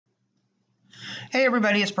Hey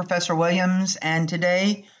everybody, it's Professor Williams, and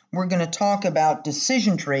today we're going to talk about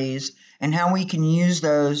decision trees and how we can use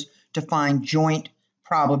those to find joint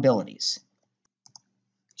probabilities.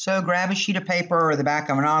 So grab a sheet of paper or the back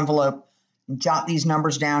of an envelope and jot these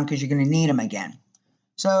numbers down because you're going to need them again.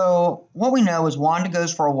 So what we know is Wanda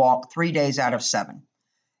goes for a walk 3 days out of 7.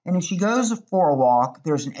 And if she goes for a walk,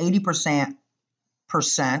 there's an 80%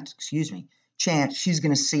 chance she's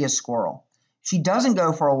going to see a squirrel. If she doesn't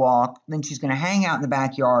go for a walk, then she's going to hang out in the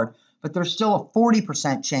backyard, but there's still a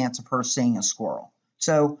 40% chance of her seeing a squirrel.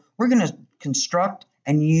 So we're going to construct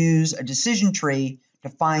and use a decision tree to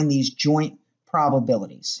find these joint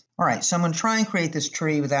probabilities. All right, so I'm going to try and create this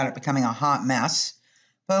tree without it becoming a hot mess,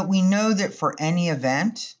 but we know that for any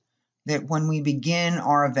event, that when we begin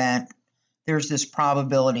our event, there's this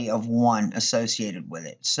probability of 1 associated with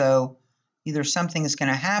it. So either something is going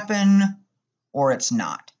to happen or it's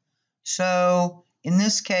not. So in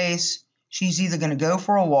this case, she's either going to go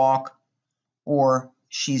for a walk or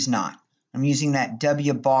she's not. I'm using that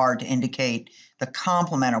W bar to indicate the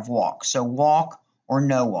complement of walk. So walk or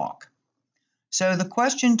no walk. So the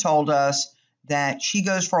question told us that she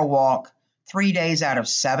goes for a walk 3 days out of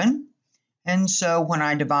 7. And so when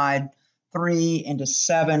I divide 3 into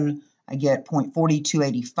 7, I get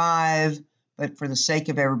 0.4285. But for the sake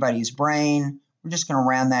of everybody's brain, we're just going to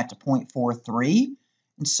round that to 0.43.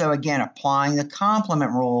 And so again, applying the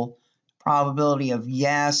complement rule, probability of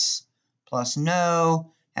yes plus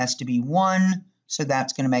no has to be 1. So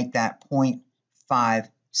that's going to make that 0.57.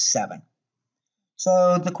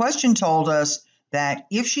 So the question told us that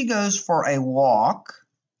if she goes for a walk,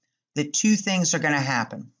 that 2 things are going to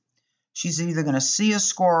happen. She's either going to see a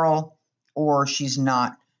squirrel or she's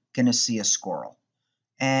not going to see a squirrel.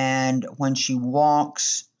 And when she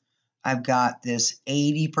walks, I've got this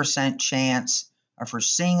 80% chance of her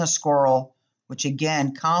seeing a squirrel, which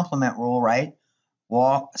again, complement rule, right?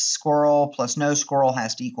 Walk, squirrel plus no squirrel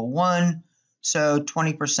has to equal 1. So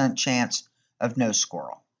 20% chance of no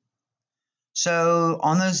squirrel. So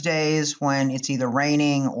on those days when it's either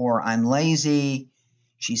raining or I'm lazy,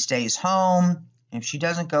 she stays home. And if she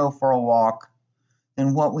doesn't go for a walk,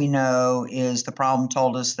 then what we know is the problem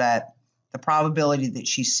told us that the probability that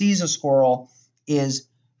she sees a squirrel is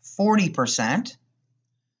 40%.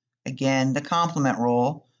 Again, the complement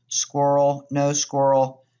rule, squirrel, no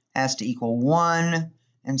squirrel has to equal 1.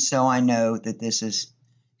 And so I know that this is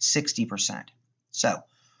 60%. So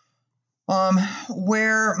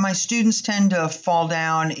where my students tend to fall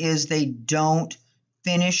down is they don't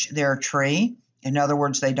finish their tree. In other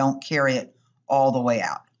words, they don't carry it all the way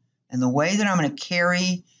out. And the way that I'm going to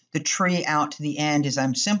carry the tree out to the end is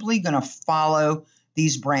I'm simply going to follow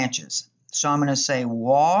these branches. So I'm going to say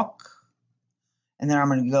walk, and then I'm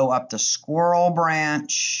going to go up the squirrel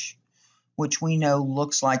branch, which we know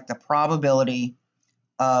looks like the probability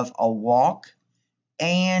of a walk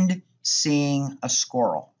and seeing a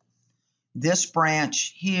squirrel. This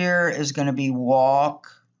branch here is going to be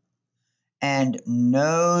walk and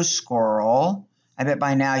no squirrel. I bet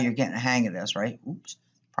by now you're getting the hang of this, right? Oops.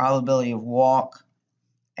 Probability of walk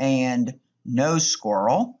and no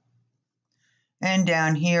squirrel. And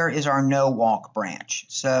down here is our no walk branch.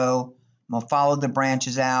 So I'm going to follow the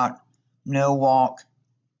branches out, no walk,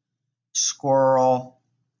 squirrel,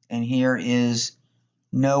 and here is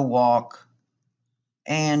no walk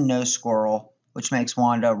and no squirrel, which makes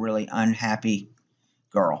Wanda a really unhappy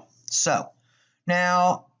girl. So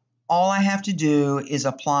now all I have to do is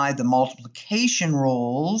apply the multiplication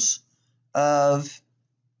rules of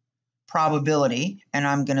probability, and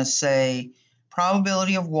I'm going to say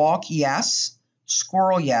probability of walk, yes,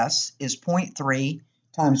 squirrel, yes, is 0.3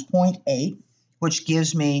 times 0.8, which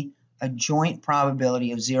gives me a joint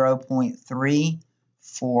probability of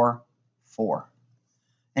 0.344.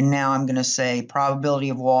 And now I'm going to say probability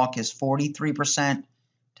of walk is 43%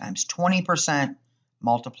 times 20%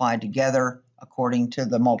 multiplied together according to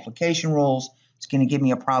the multiplication rules. It's going to give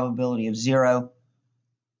me a probability of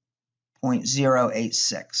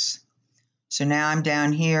 0.086. So now I'm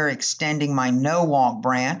down here extending my no walk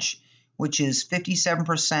branch, which is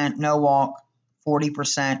 57% no walk,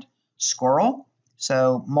 40% squirrel.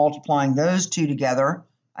 So multiplying those two together,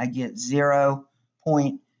 I get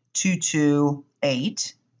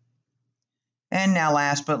 0.228. And now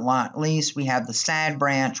last but not least, we have the sad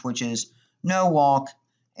branch, which is no walk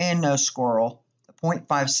and no squirrel. The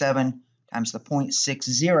 0.57 times the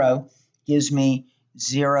 0.60 gives me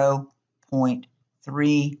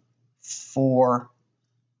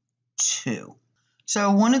 0.342.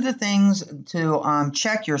 So one of the things to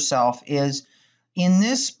check yourself is in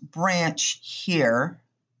this branch here,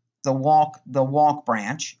 the walk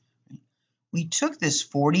branch, we took this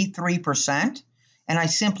 43%, and I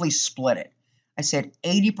simply split it. I said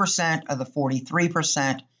 80% of the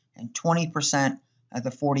 43% and 20% of the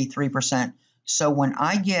 43%. So when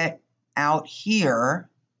I get out here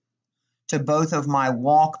to both of my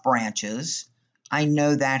walk branches, I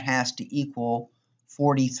know that has to equal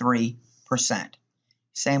 43%.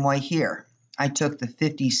 Same way here. I took the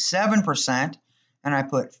 57% and I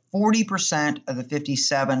put 40% of the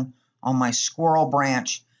 57 on my squirrel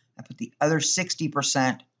branch. I put the other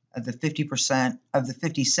 60% of the 50% of the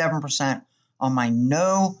 57% on my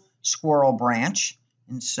no squirrel branch.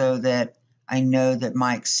 And so that I know that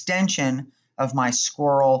my extension of my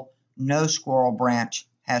squirrel, no squirrel branch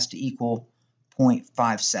has to equal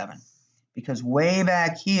 0.57. Because way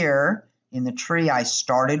back here in the tree, I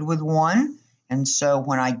started with 1. And so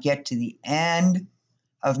when I get to the end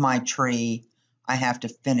of my tree, I have to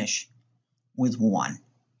finish with 1.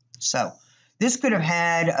 So this could have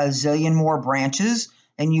had a zillion more branches,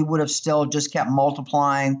 and you would have still just kept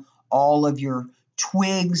multiplying all of your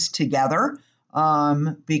twigs together,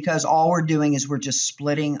 because all we're doing is we're just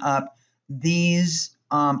splitting up these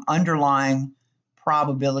underlying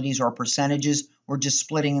probabilities or percentages. We're just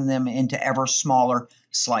splitting them into ever smaller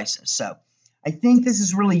slices. So I think this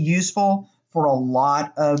is really useful for a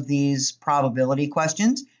lot of these probability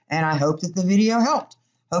questions, and I hope that the video helped.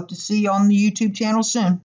 Hope to see you on the YouTube channel soon.